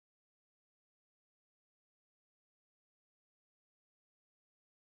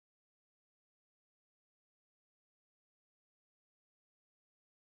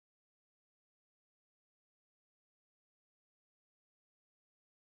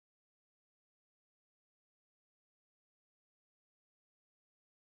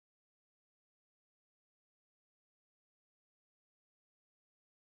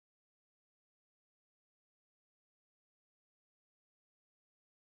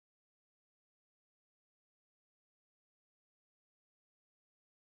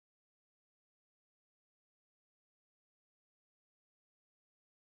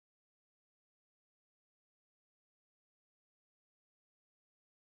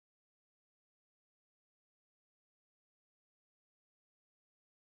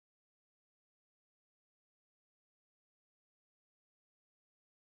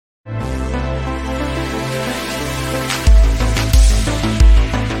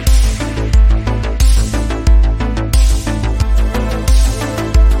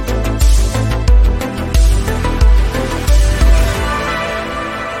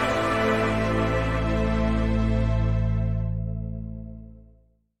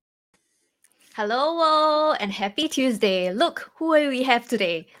Hello, all, and happy Tuesday. Look, who do we have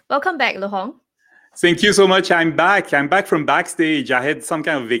today? Welcome back, Lohong. Thank you so much. I'm back. I'm back from backstage. I had some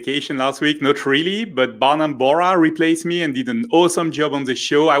kind of vacation last week, not really, but Barnum Bora replaced me and did an awesome job on the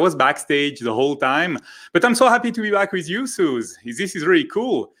show. I was backstage the whole time, but I'm so happy to be back with you, Suze. This is really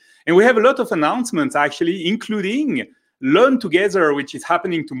cool. And we have a lot of announcements actually, including Learn Together, which is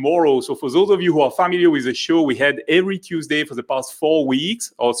happening tomorrow. So for those of you who are familiar with the show, we had every Tuesday for the past 4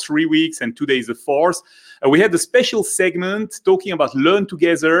 weeks or 3 weeks, and today is the fourth. We had a special segment talking about Learn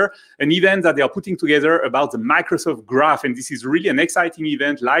Together, an event that they are putting together about the Microsoft Graph. And this is really an exciting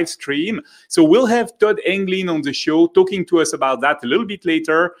event, live stream. So we'll have Todd Englin on the show talking to us about that a little bit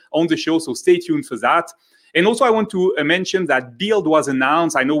later on the show. So stay tuned for that. And also, I want to mention that Build was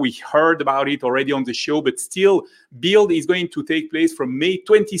announced. I know we heard about it already on the show, but still, Build is going to take place from May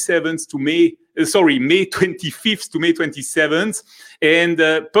 25th to May 27th. And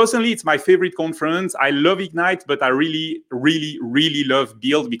personally, it's my favorite conference. I love Ignite, but I really, really, really love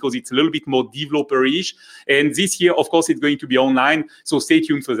Build because it's a little bit more developer-ish. And this year, of course, it's going to be online. So stay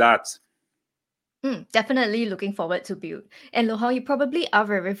tuned for that. Definitely looking forward to Build. And Lohong, you probably are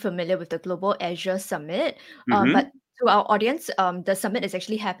very familiar with the Global Azure Summit, but to our audience, the summit is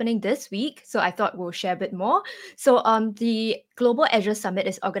actually happening this week, so I thought we'll share a bit more. So the Global Azure Summit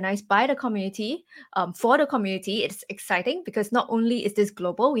is organized by the community, for the community. It's exciting because not only is this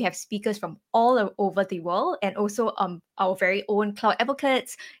global, we have speakers from all over the world and also our very own cloud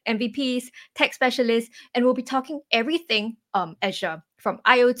advocates, MVPs, tech specialists, and we'll be talking everything Azure, from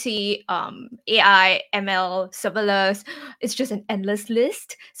IoT, AI, ML, serverless. It's just an endless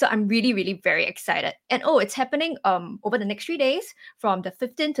list. So I'm really, really very excited. And it's happening over the next 3 days from the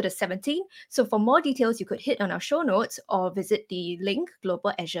 15th to the 17th. So for more details, you could hit on our show notes or visit the link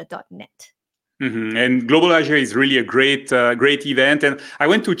globalazure.net. And Global Azure is really a great event. And I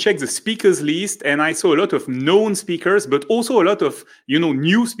went to check the speakers list, and I saw a lot of known speakers, but also a lot of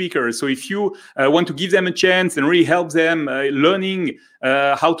new speakers. So if you want to give them a chance and really help them learning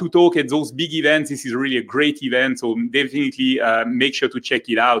how to talk at those big events, this is really a great event. So definitely make sure to check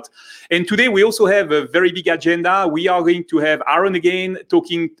it out. And today we also have a very big agenda. We are going to have Aaron again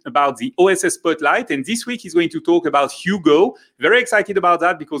talking about the OSS Spotlight, and this week he's going to talk about Hugo. Very excited about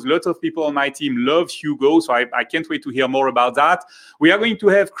that because lots of people on my team love Hugo, so I can't wait to hear more about that. We are going to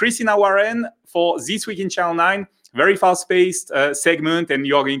have Christina Warren for This Week in Channel 9, very fast-paced segment, and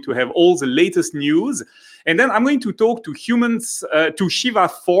you're going to have all the latest news. And then I'm going to talk to Shiva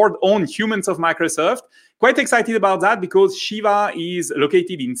Ford on Humans of Microsoft. Quite excited about that because Shiva is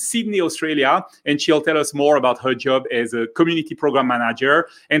located in Sydney, Australia, and she'll tell us more about her job as a community program manager.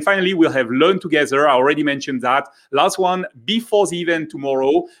 And finally, we'll have Learn Together. I already mentioned that. Last one before the event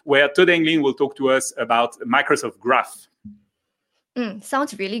tomorrow, where Todd Englin will talk to us about Microsoft Graph.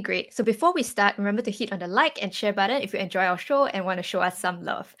 Sounds really great. So before we start, remember to hit on the like and share button if you enjoy our show and want to show us some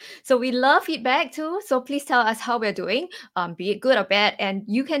love. So we love feedback too. So please tell us how we're doing, be it good or bad. And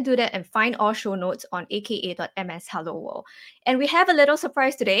you can do that and find all show notes on aka.ms Hello World. And we have a little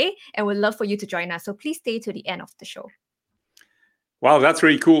surprise today and we'd love for you to join us. So please stay to the end of the show. Wow, that's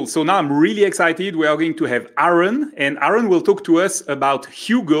really cool. So now I'm really excited. We are going to have Aaron, and Aaron will talk to us about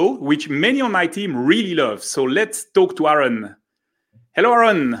Hugo, which many on my team really love. So let's talk to Aaron. Hello,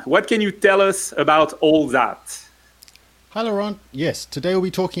 Aaron. What can you tell us about all that? Hi, Laurent. Yes, today we'll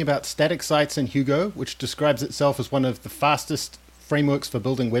be talking about static sites in Hugo, which describes itself as one of the fastest frameworks for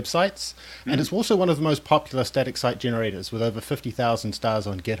building websites. And it's also one of the most popular static site generators with over 50,000 stars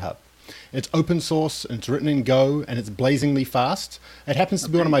on GitHub. It's open source, and it's written in Go, and it's blazingly fast. It happens to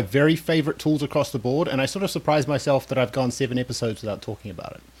be one of my very favorite tools across the board, and I sort of surprised myself that I've gone 7 episodes without talking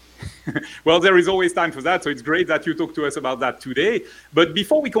about it. Well, there is always time for that, so it's great that you talk to us about that today. But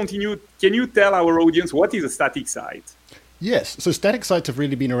before we continue, can you tell our audience what is a static site? Yes, so static sites have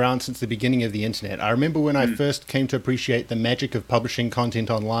really been around since the beginning of the internet. I remember when I first came to appreciate the magic of publishing content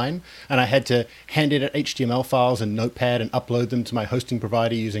online, and I had to hand edit HTML files in Notepad and upload them to my hosting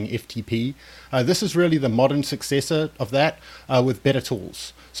provider using FTP. This is really the modern successor of that with better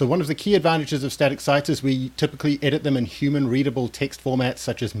tools. So one of the key advantages of static sites is we typically edit them in human-readable text formats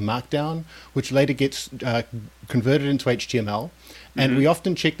such as Markdown, which later gets converted into HTML. And we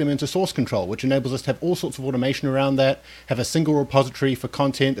often check them into source control, which enables us to have all sorts of automation around that, have a single repository for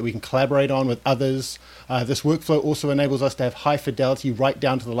content that we can collaborate on with others. This workflow also enables us to have high fidelity right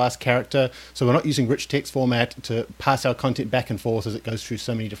down to the last character. So we're not using rich text format to pass our content back and forth as it goes through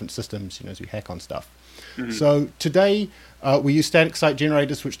so many different systems, as we hack on stuff. So today we use static site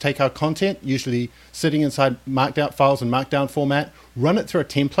generators which take our content, usually sitting inside Markdown files in Markdown format, run it through a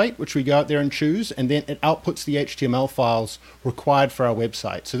template which we go out there and choose, and then it outputs the HTML files required required for our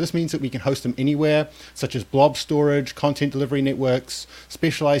website. So this means that we can host them anywhere, such as blob storage, content delivery networks,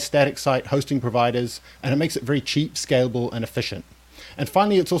 specialized static site hosting providers, and it makes it very cheap, scalable, and efficient. And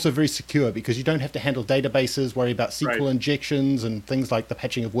finally, it's also very secure because you don't have to handle databases, worry about SQL injections, and things like the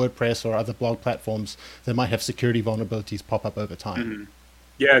patching of WordPress or other blog platforms that might have security vulnerabilities pop up over time. Mm-hmm.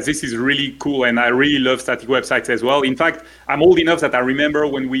 Yeah, this is really cool, and I really love static websites as well. In fact, I'm old enough that I remember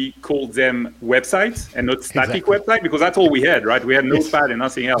when we called them websites and not static website, because that's all we had, right? We had Notepad and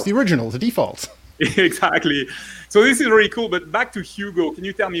nothing else. It's the original, the default. Exactly. So this is really cool. But back to Hugo. Can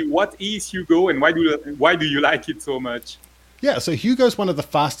you tell me what is Hugo and why do you like it so much? Yeah, so Hugo is one of the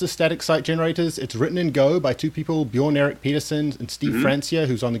fastest static site generators. It's written in Go by two people, Bjorn Erik Peterson and Steve Francia,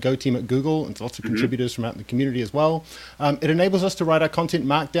 who's on the Go team at Google, and lots of contributors from out in the community as well. It enables us to write our content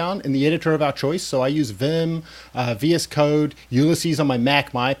Markdown in the editor of our choice. So I use Vim, VS Code, Ulysses on my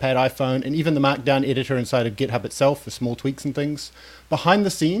Mac, my iPad, iPhone, and even the Markdown editor inside of GitHub itself for small tweaks and things. Behind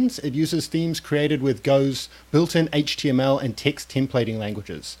the scenes, it uses themes created with Go's built-in HTML and text templating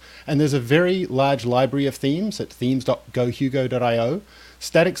languages. And there's a very large library of themes at themes.gohugo.io.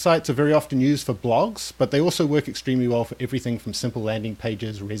 Static sites are very often used for blogs, but they also work extremely well for everything from simple landing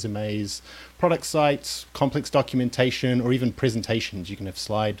pages, resumes, product sites, complex documentation, or even presentations. You can have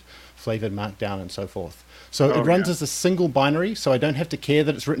slide flavored Markdown and so forth. So it runs as a single binary, so I don't have to care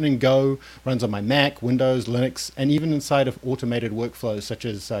that it's written in Go, runs on my Mac, Windows, Linux, and even inside of automated workflows such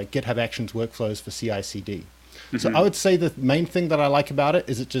as GitHub Actions workflows for CI/CD. So I would say the main thing that I like about it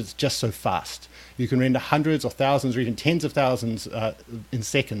is it's just so fast. You can render hundreds or thousands or even tens of thousands in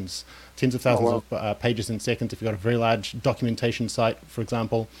seconds, tens of thousands of pages in seconds if you've got a very large documentation site, for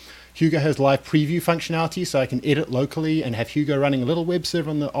example. Hugo has live preview functionality, so I can edit locally and have Hugo running a little web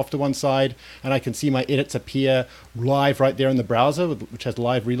server off to one side, and I can see my edits appear live right there in the browser, which has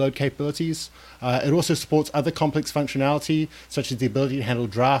live reload capabilities. It also supports other complex functionality, such as the ability to handle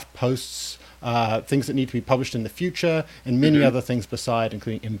draft posts, things that need to be published in the future, and many other things beside,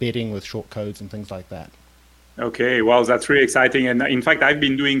 including embedding with shortcodes and things like that. Okay, well, that's really exciting. And in fact, I've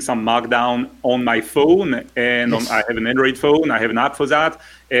been doing some Markdown on my phone, and I have an Android phone. I have an app for that.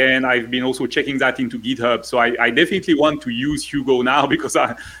 And I've been also checking that into GitHub. So I definitely want to use Hugo now because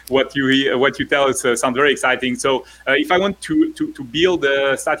what you tell us sounds very exciting. So if I want to build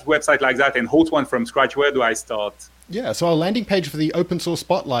a static website like that and host one from scratch, where do I start? Yeah, so our landing page for the open source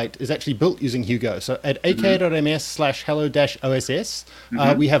spotlight is actually built using Hugo. So at aka.ms/hello-oss,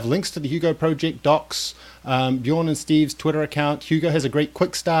 we have links to the Hugo project docs, Bjorn and Steve's Twitter account. Hugo has a great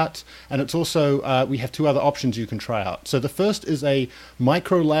quick start, and it's also, we have two other options you can try out. So the first is a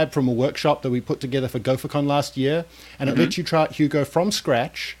micro lab from a workshop that we put together for GopherCon last year, and it lets you try out Hugo from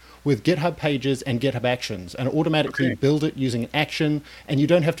scratch with GitHub Pages and GitHub Actions, and automatically build it using an action, and you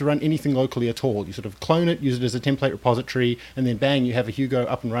don't have to run anything locally at all. You sort of clone it, use it as a template repository, and then bang, you have a Hugo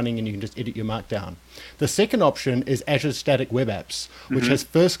up and running, and you can just edit your Markdown. The second option is Azure Static Web Apps, which has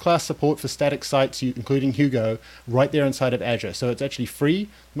first-class support for static sites, including Hugo, right there inside of Azure. So it's actually free. At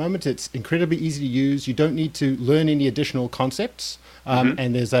the moment, it's incredibly easy to use. You don't need to learn any additional concepts.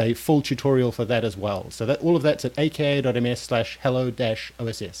 And there's a full tutorial for that as well. So all of that's at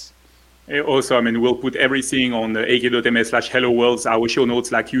aka.ms/hello-oss. Also, I mean, we'll put everything on the aka.ms/hello-worlds, our show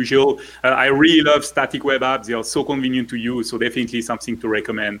notes like usual. I really love static web apps. They are so convenient to use, so definitely something to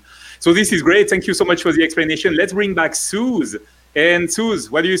recommend. So this is great. Thank you so much for the explanation. Let's bring back Suze. And Suze,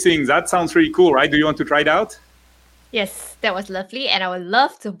 what do you think? That sounds really cool, right? Do you want to try it out? Yes, that was lovely, and I would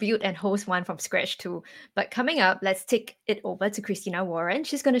love to build and host one from scratch too. But coming up, let's take it over to Christina Warren.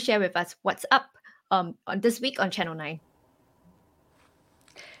 She's going to share with us what's up on this week on Channel 9.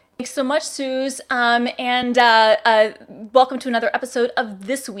 Thanks so much, Suze, and welcome to another episode of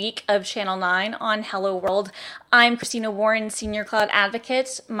This Week of Channel 9 on Hello World. I'm Christina Warren, Senior Cloud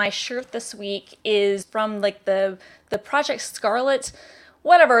Advocate. My shirt this week is from like the Project Scarlet,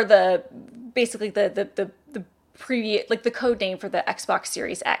 whatever basically the previous, like the code name for the Xbox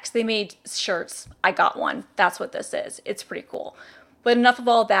Series X. They made shirts. I got one. That's what this is. It's pretty cool. But enough of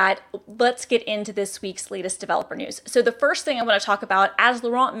all that, let's get into this week's latest developer news. So the first thing I want to talk about, as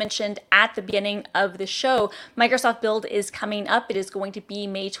Laurent mentioned at the beginning of the show, Microsoft Build is coming up. It is going to be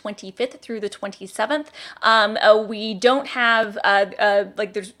May 25th through the 27th. We don't have,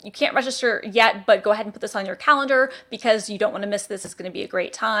 you can't register yet, but go ahead and put this on your calendar because you don't want to miss this. It's going to be a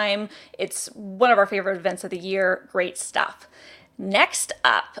great time. It's one of our favorite events of the year. Great stuff. Next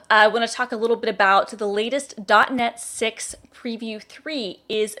up, I want to talk a little bit about the latest .NET 6 Preview 3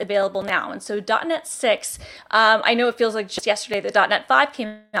 is available now. And so .NET 6, I know it feels like just yesterday that .NET 5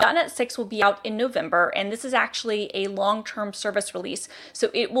 came out. .NET 6 will be out in November, and this is actually a long-term service release. So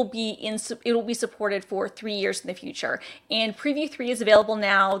it will be supported for 3 years in the future. And Preview 3 is available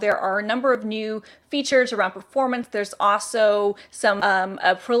now. There are a number of new features around performance. There's also some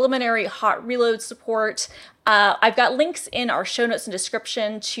preliminary hot reload support. I've got links in our show notes and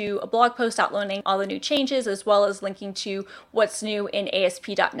description to a blog post outlining all the new changes, as well as linking to what's new in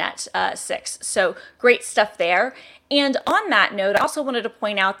ASP.NET 6. So great stuff there. And on that note, I also wanted to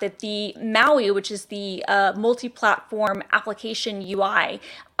point out that the MAUI, which is the multi-platform application UI,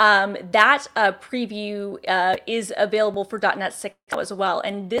 that preview is available for .NET 6 as well.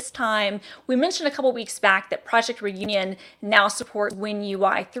 And this time, we mentioned a couple weeks back that Project Reunion now supports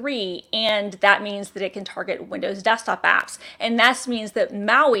WinUI 3, and that means that it can target Windows desktop apps. And that means that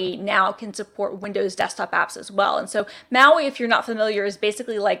MAUI now can support Windows desktop apps as well. And so MAUI, if you're not familiar, is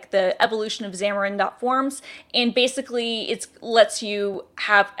basically like the evolution of Xamarin.Forms, and basically it lets you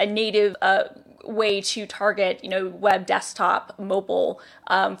have a native way to target, web, desktop, mobile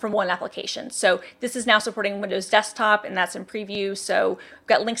from one application. So this is now supporting Windows Desktop, and that's in preview. So we've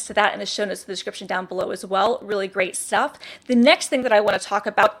got links to that in the show notes in the description down below as well. Really great stuff. The next thing that I want to talk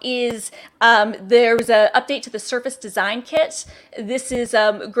about is there's an update to the Surface Design Kit. This is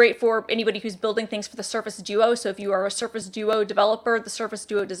great for anybody who's building things for the Surface Duo. So if you are a Surface Duo developer, the Surface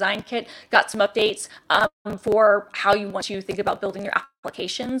Duo Design Kit got some updates for how you want to think about building your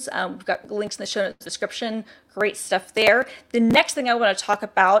applications. We've got links in the show notes description. Great stuff there. The next thing I want to talk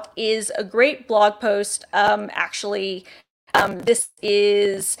about is a great blog post. This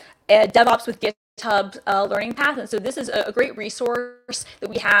is DevOps with GitHub learning path. And so this is a great resource that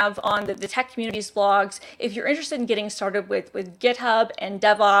we have on the tech community's blogs. If you're interested in getting started with GitHub and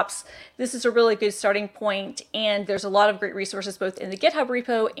DevOps, this is a really good starting point. And there's a lot of great resources both in the GitHub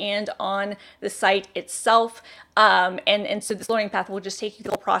repo and on the site itself. And so this learning path will just take you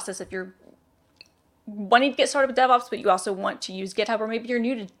through the whole process if you're wanting to get started with DevOps, but you also want to use GitHub, or maybe you're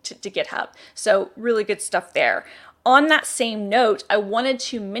new to GitHub. So really good stuff there. On that same note, I wanted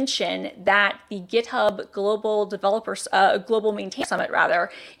to mention that the GitHub Global Maintainer Summit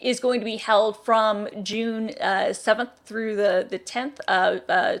is going to be held from June 7th through the 10th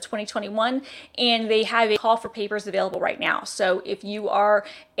of 2021, and they have a call for papers available right now. So if you are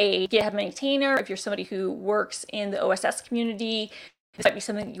a GitHub maintainer, if you're somebody who works in the OSS community, this might be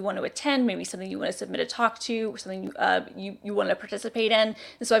something that you want to attend, maybe something you want to submit a talk to, or something you want to participate in.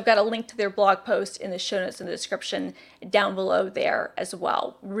 And so I've got a link to their blog post in the show notes in the description down below there as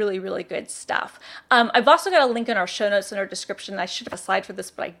well. Really, really good stuff. I've also got a link in our show notes in our description. I should have a slide for this,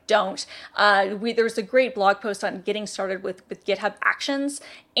 but I don't. There's a great blog post on getting started with GitHub Actions,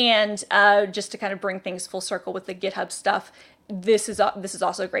 and just to kind of bring things full circle with the GitHub stuff. This is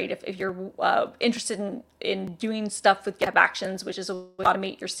also great if you're interested in doing stuff with GitHub Actions, which is a way to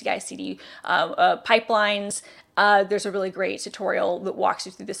automate your CI/CD pipelines. There's a really great tutorial that walks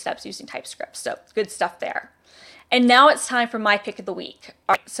you through the steps using TypeScript. So good stuff there. And now it's time for my pick of the week.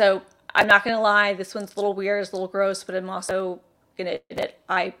 All right, so I'm not going to lie, this one's a little weird, it's a little gross, but I'm also going to admit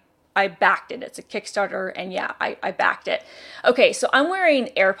I backed it. It's a Kickstarter, and yeah, I backed it. Okay, so I'm wearing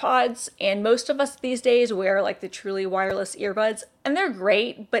AirPods, and most of us these days wear like the truly wireless earbuds, and they're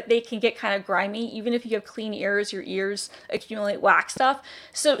great, but they can get kind of grimy. Even if you have clean ears, your ears accumulate wax stuff.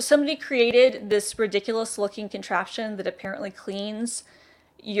 So somebody created this ridiculous looking contraption that apparently cleans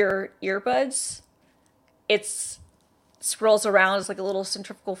your earbuds. It swirls around as like a little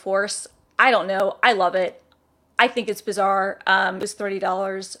centrifugal force. I don't know. I love it. I think it's bizarre. It was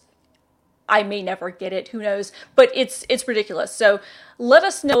 $30. I may never get it, who knows, but it's ridiculous. So let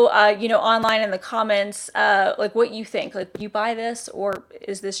us know, online in the comments, like what you think. Like, do you buy this, or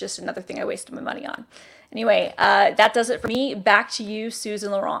is this just another thing I wasted my money on? Anyway, that does it for me. Back to you,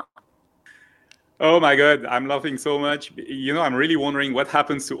 Susan Laurent. Oh my God, I'm laughing so much. I'm really wondering what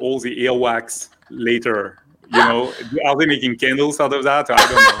happens to all the earwax later. Are they making candles out of that? I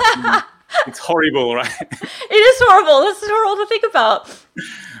don't know. It's horrible, right? It is horrible. This is horrible to think about.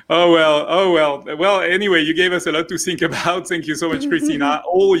 Oh, well. Well, anyway, you gave us a lot to think about. Thank you so much, Christina.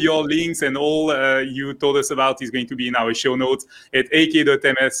 All your links and all you told us about is going to be in our show notes at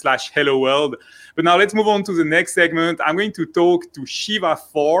ak.ms/helloworld. But now let's move on to the next segment. I'm going to talk to Shiva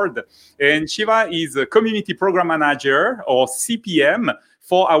Ford. And Shiva is a Community Program Manager, or CPM,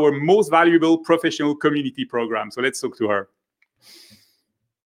 for our most valuable professional community program. So let's talk to her.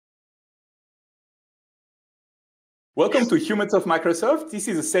 Welcome to Humans of Microsoft. This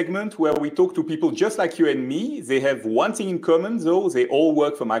is a segment where we talk to people just like you and me. They have one thing in common, though. They all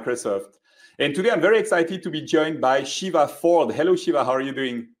work for Microsoft. And today I'm very excited to be joined by Shiva Ford. Hello, Shiva. How are you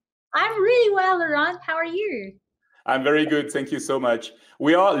doing? I'm really well, Laurent. How are you? I'm very good. Thank you so much.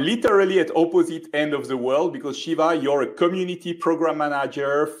 We are literally at opposite end of the world because Shiva, you're a community program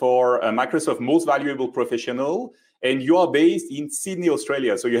manager for Microsoft Most Valuable Professional, and you are based in Sydney,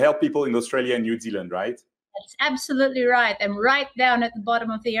 Australia. So you help people in Australia and New Zealand, right? That's absolutely right. I'm right down at the bottom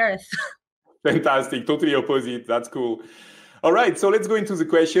of the earth. Fantastic. Totally opposite. That's cool. All right. So let's go into the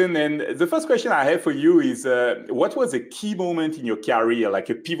question. And the first question I have for you is, what was a key moment in your career, like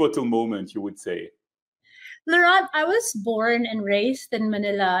a pivotal moment, you would say? Laurent, I was born and raised in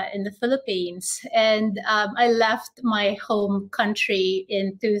Manila in the Philippines, and I left my home country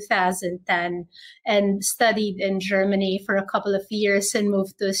in 2010 and studied in Germany for a couple of years and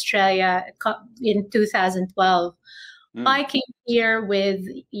moved to Australia in 2012. I came here with,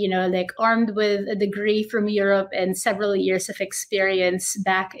 armed with a degree from Europe and several years of experience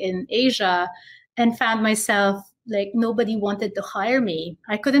back in Asia, and found myself like nobody wanted to hire me.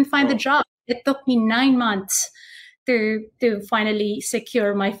 I couldn't find a job. It took me 9 months to finally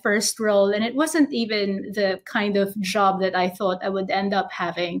secure my first role. And it wasn't even the kind of job that I thought I would end up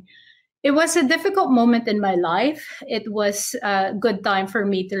having. It was a difficult moment in my life. It was a good time for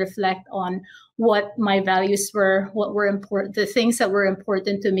me to reflect on what my values were, what were important, the things that were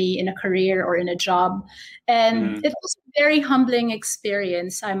important to me in a career or in a job. And it was a very humbling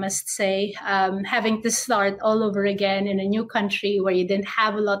experience, I must say, having to start all over again in a new country where you didn't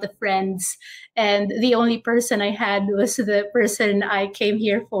have a lot of friends. And the only person I had was the person I came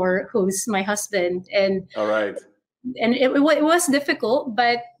here for, who's my husband. And all right. And it was difficult,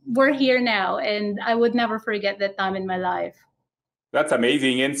 but we're here now, and I would never forget that time in my life. That's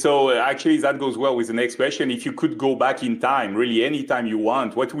amazing. And so actually that goes well with the next question. If you could go back in time, really anytime you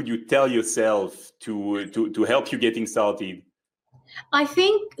want, what would you tell yourself to help you getting started? I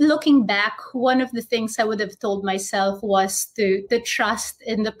think looking back, one of the things I would have told myself was to trust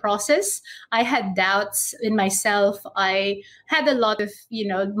in the process. I had doubts in myself. I had a lot of,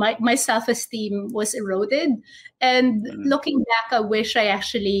 my self-esteem was eroded. And looking back, I wish I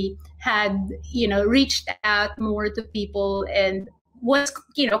actually had, reached out more to people and was,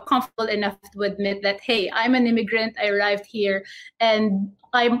 comfortable enough to admit that, hey, I'm an immigrant. I arrived here and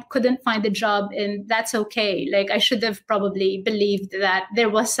I couldn't find a job, and that's okay. Like, I should have probably believed that there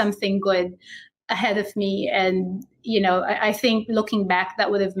was something good ahead of me. And, I think looking back,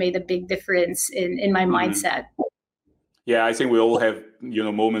 that would have made a big difference in my mindset. Yeah, I think we all have,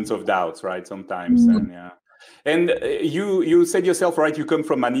 moments of doubts, right? Sometimes. And yeah. And you said yourself, right, you come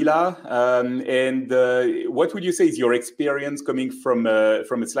from Manila. And what would you say is your experience coming from a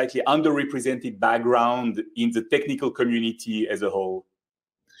slightly underrepresented background in the technical community as a whole?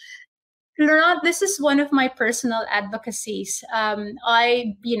 Laurent, this is one of my personal advocacies. When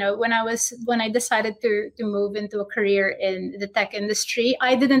I decided to move into a career in the tech industry,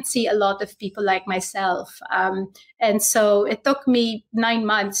 I didn't see a lot of people like myself, and so it took me 9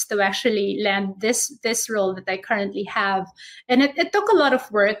 months to actually land this role that I currently have, and it took a lot of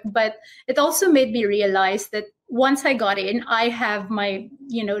work, but it also made me realize that once I got in, I have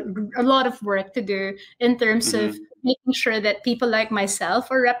a lot of work to do in terms of making sure that people like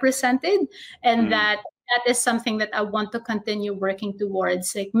myself are represented, and that is something that I want to continue working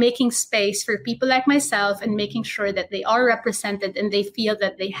towards, like making space for people like myself and making sure that they are represented and they feel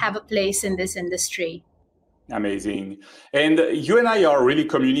that they have a place in this industry. Amazing. And you and I are really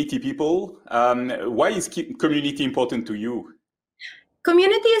community people. Why is community important to you?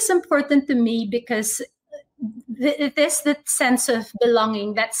 Community is important to me because it is that sense of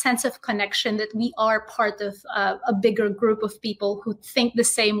belonging, that sense of connection, that we are part of a bigger group of people who think the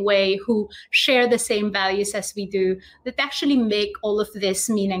same way, who share the same values as we do, that actually make all of this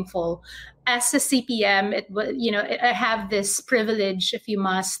meaningful. As a CPM, I have this privilege, if you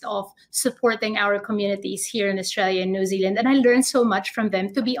must, of supporting our communities here in Australia and New Zealand, and I learn so much from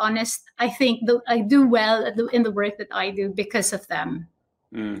them. To be honest, I think I do well in the work that I do because of them.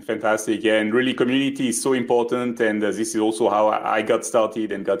 Fantastic. Yeah, and really community is so important. And this is also how I got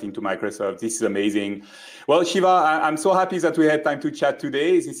started and got into Microsoft. This is amazing. Well, Shiva, I'm so happy that we had time to chat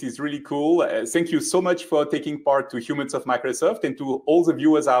today. This is really cool. Thank you so much for taking part to Humans of Microsoft, and to all the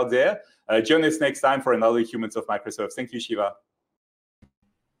viewers out there. Join us next time for another Humans of Microsoft. Thank you, Shiva.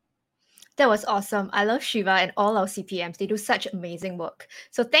 That was awesome. I love Shiva and all our CPMs. They do such amazing work.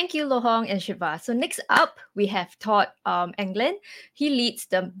 So thank you, Lohong and Shiva. So next up, we have Todd Englund. He leads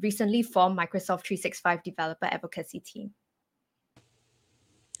the recently formed Microsoft 365 developer advocacy team.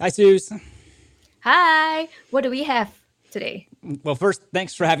 Hi, Suze. Hi, what do we have today? Well, first,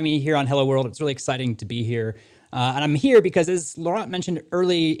 thanks for having me here on Hello World. It's really exciting to be here. And I'm here because, as Laurent mentioned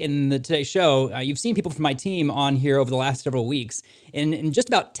early in today's show, you've seen people from my team on here over the last several weeks. In just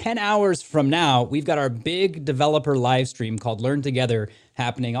about 10 hours from now, we've got our big developer live stream called Learn Together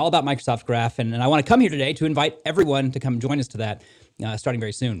happening, all about Microsoft Graph. And I want to come here today to invite everyone to come join us to that starting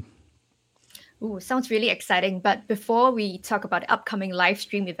very soon. Ooh, sounds really exciting. But before we talk about the upcoming live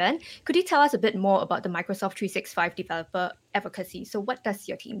stream event, could you tell us a bit more about the Microsoft 365 developer advocacy? So what does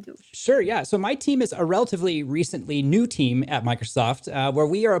your team do? Sure, yeah. So my team is a relatively recently new team at Microsoft where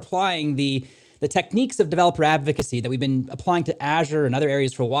we are applying the techniques of developer advocacy that we've been applying to Azure and other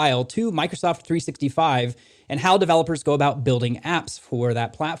areas for a while to Microsoft 365 and how developers go about building apps for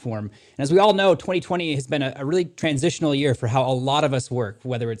that platform. And as we all know, 2020 has been a really transitional year for how a lot of us work,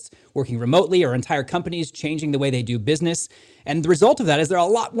 whether it's working remotely or entire companies changing the way they do business. And the result of that is there are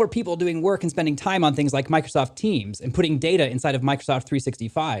a lot more people doing work and spending time on things like Microsoft Teams and putting data inside of Microsoft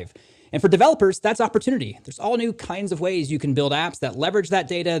 365. And for developers, that's opportunity. There's all new kinds of ways you can build apps that leverage that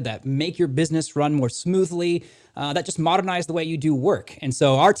data, that make your business run more smoothly, that just modernize the way you do work. And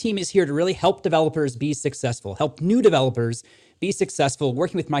so our team is here to really help developers be successful, help new developers be successful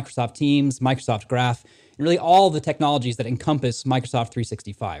working with Microsoft Teams, Microsoft Graph, and really all the technologies that encompass Microsoft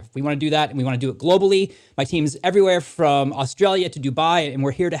 365. We want to do that, and we want to do it globally. My team's everywhere from Australia to Dubai, and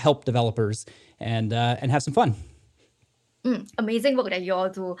we're here to help developers and have some fun. Amazing work that you all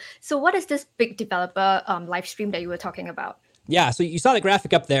do. So what is this big developer live stream that you were talking about? Yeah, so you saw the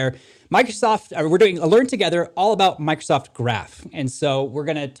graphic up there. We're doing a Learn Together all about Microsoft Graph. And so we're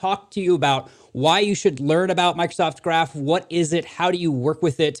going to talk to you about why you should learn about Microsoft Graph. What is it? How do you work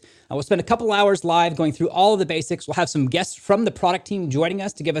with it? We'll spend a couple hours live going through all of the basics. We'll have some guests from the product team joining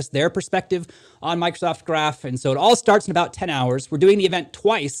us to give us their perspective on Microsoft Graph. And so it all starts in about 10 hours. We're doing the event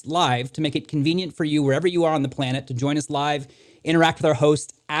twice live to make it convenient for you wherever you are on the planet to join us live, interact with our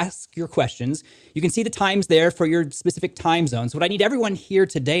host, ask your questions. You can see the times there for your specific time zones. What I need everyone here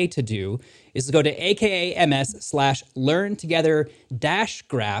today to do is to go to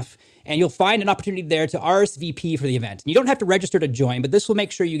akams/learntogether-graph, and you'll find an opportunity there to RSVP for the event. And you don't have to register to join, but this will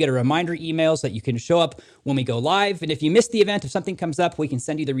make sure you get a reminder email so that you can show up when we go live. And if you miss the event, if something comes up, we can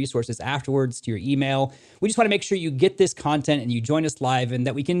send you the resources afterwards to your email. We just want to make sure you get this content and you join us live and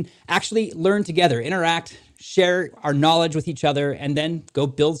that we can actually learn together, interact, share our knowledge with each other, and then go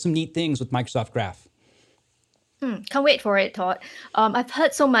build some neat things with Microsoft Graph. Can't wait for it, Todd. I've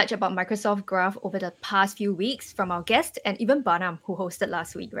heard so much about Microsoft Graph over the past few weeks from our guest and even Barnum, who hosted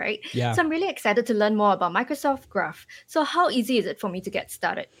last week, right? Yeah. So I'm really excited to learn more about Microsoft Graph. So how easy is it for me to get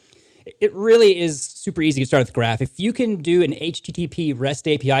started? It really is super easy to start with Graph. If you can do an HTTP REST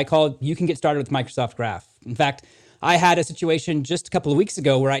API call, you can get started with Microsoft Graph. In fact, I had a situation just a couple of weeks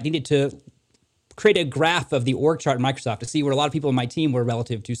ago where I needed to create a graph of the org chart in Microsoft to see where a lot of people in my team were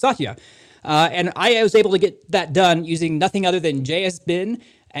relative to Satya. And I was able to get that done using nothing other than JSBin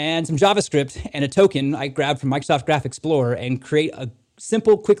and some JavaScript and a token I grabbed from Microsoft Graph Explorer and create a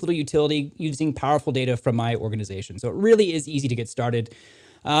simple, quick little utility using powerful data from my organization. So it really is easy to get started.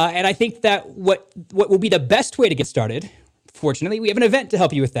 And I think that what will be the best way to get started, fortunately, we have an event to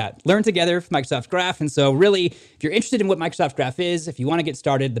help you with that. Learn Together with Microsoft Graph. And so really, if you're interested in what Microsoft Graph is, if you want to get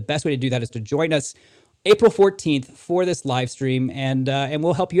started, the best way to do that is to join us April 14th for this live stream, and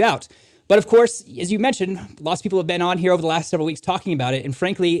we'll help you out. But of course, as you mentioned, lots of people have been on here over the last several weeks talking about it. And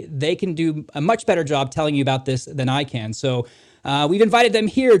frankly, they can do a much better job telling you about this than I can. So we've invited them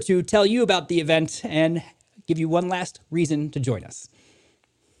here to tell you about the event and give you one last reason to join us.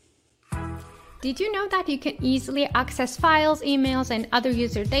 Did you know that you can easily access files, emails, and other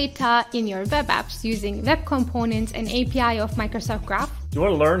user data in your web apps using web components and API of Microsoft Graph? Do you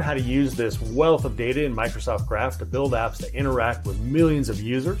want to learn how to use this wealth of data in Microsoft Graph to build apps that interact with millions of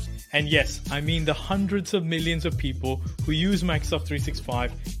users? And yes, I mean the hundreds of millions of people who use Microsoft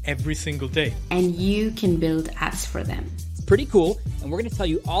 365 every single day. And you can build apps for them. It's pretty cool, and we're going to tell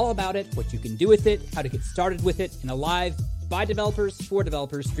you all about it, what you can do with it, how to get started with it in a live, by developers, for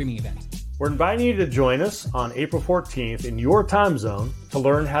developers streaming event. We're inviting you to join us on April 14th in your time zone to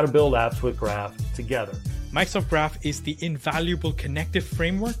learn how to build apps with Graph together. Microsoft Graph is the invaluable connective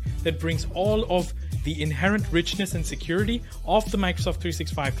framework that brings all of the inherent richness and security of the Microsoft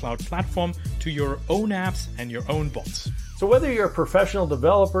 365 Cloud Platform to your own apps and your own bots. So whether you're a professional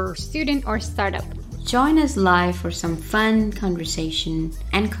developer, student, or startup, join us live for some fun conversation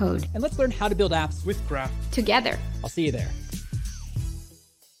and code. And let's learn how to build apps with Graph together. I'll see you there.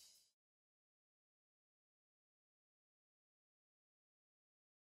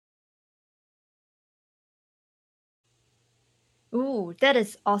 Ooh, Ooh, that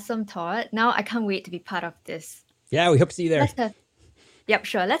is awesome, Todd. Now I can't wait to be part of this. Yeah, we hope to see you there. Yep,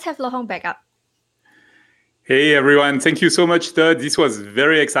 sure. Let's have Loh Hong back up. Hey everyone, thank you so much, Todd. This was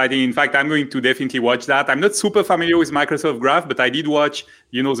very exciting. In fact, I'm going to definitely watch that. I'm not super familiar with Microsoft Graph, but I did watch,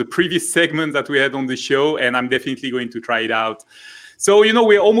 the previous segment that we had on the show, and I'm definitely going to try it out. So,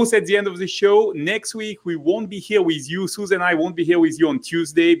 we're almost at the end of the show. Next week, we won't be here with you. Susan and I won't be here with you on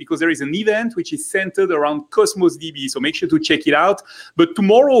Tuesday because there is an event which is centered around Cosmos DB. So make sure to check it out. But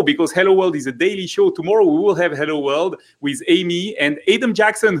tomorrow, because Hello World is a daily show, tomorrow we will have Hello World with Amy and Adam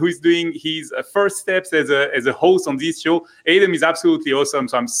Jackson, who is doing his first steps as a host on this show. Adam is absolutely awesome.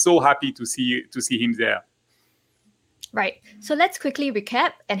 So I'm so happy to see him there. Right. So let's quickly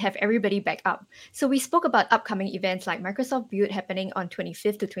recap and have everybody back up. So we spoke about upcoming events like Microsoft Build happening on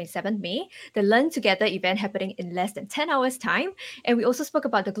 25th to 27th May, the Learn Together event happening in less than 10 hours time, and we also spoke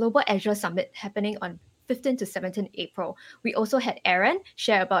about the Global Azure Summit happening on 15th to 17th April. We also had Aaron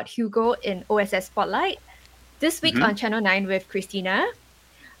share about Hugo in OSS Spotlight. This week on Channel 9 with Christina.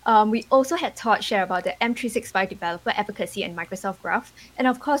 We also had Todd share about the M365 developer advocacy and Microsoft Graph, and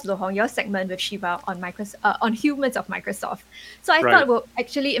of course, Loh Hong, your segment with Shiva on Humans of Microsoft. So I thought we'll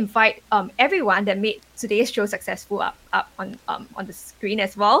actually invite everyone that made today's show successful up on the screen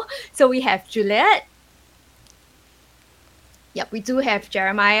as well. So we have Juliet. Yep, we do have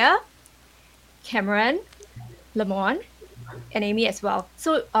Jeremiah, Cameron, Lamont, and Amy as well.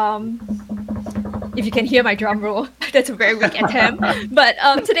 So if you can hear my drum roll, that's a very weak attempt. But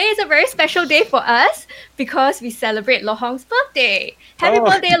today is a very special day for us because we celebrate Loh Hong's birthday. Happy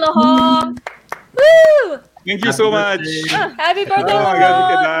birthday, Loh Hong! Woo! Thank you so much. Happy birthday, Oh Loh my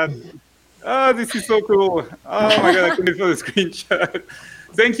God, look Hong! at that. Oh, this is so cool. Oh my God, I couldn't find the screenshot.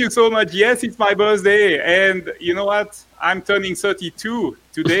 Thank you so much. Yes, it's my birthday. And you know what? I'm turning 32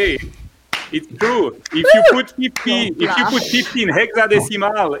 today. It's true. If you put 50 in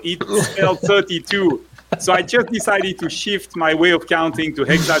hexadecimal, it spells 32. So I just decided to shift my way of counting to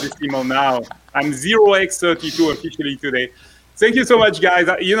hexadecimal now. I'm 0x32 officially today. Thank you so much, guys.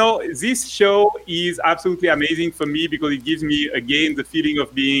 This show is absolutely amazing for me because it gives me, again, the feeling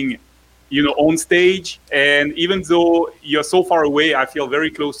of being, on stage. And even though you're so far away, I feel very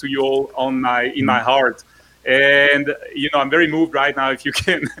close to you all in my heart. And I'm very moved right now. If you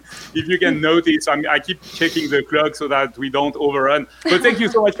can notice, I keep checking the clock so that we don't overrun. But thank you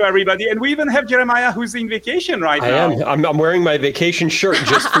so much for everybody. And we even have Jeremiah, who's in vacation now. I am. I'm wearing my vacation shirt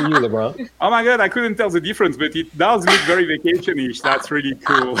just for you, LeBron. Oh my God, I couldn't tell the difference, but it does look very vacation-ish. That's really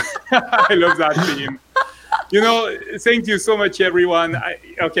cool. I love that theme. Thank you so much, everyone.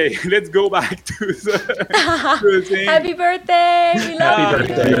 Okay, let's go back to the thing. Happy birthday! We love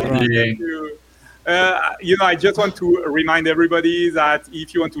you. Thank you. I just want to remind everybody that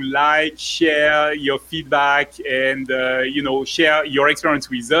if you want to share your feedback and, share your experience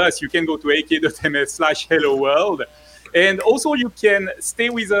with us, you can go to ak.ms/helloworld. And also you can stay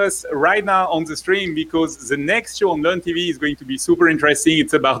with us right now on the stream because the next show on Learn TV is going to be super interesting.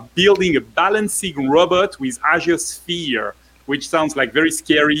 It's about building a balancing robot with Azure Sphere, which sounds like very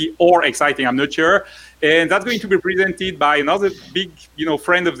scary or exciting, I'm not sure. And that's going to be presented by another big,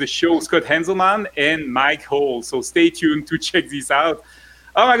 friend of the show, Scott Henselman and Mike Hall. So stay tuned to check this out.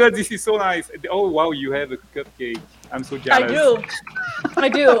 Oh my God, this is so nice. Oh, wow, you have a cupcake. I'm so jealous. I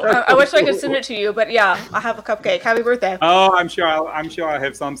do. I wish I could send it to you, but yeah, I have a cupcake. Happy birthday. Oh, I'm sure I'll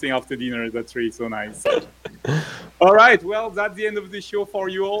have something after dinner. That's really so nice. All right. Well, that's the end of the show for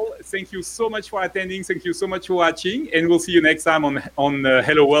you all. Thank you so much for attending. Thank you so much for watching. And we'll see you next time on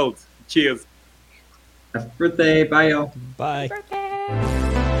Hello World. Cheers. Happy birthday. Bye, y'all. Bye. Happy birthday.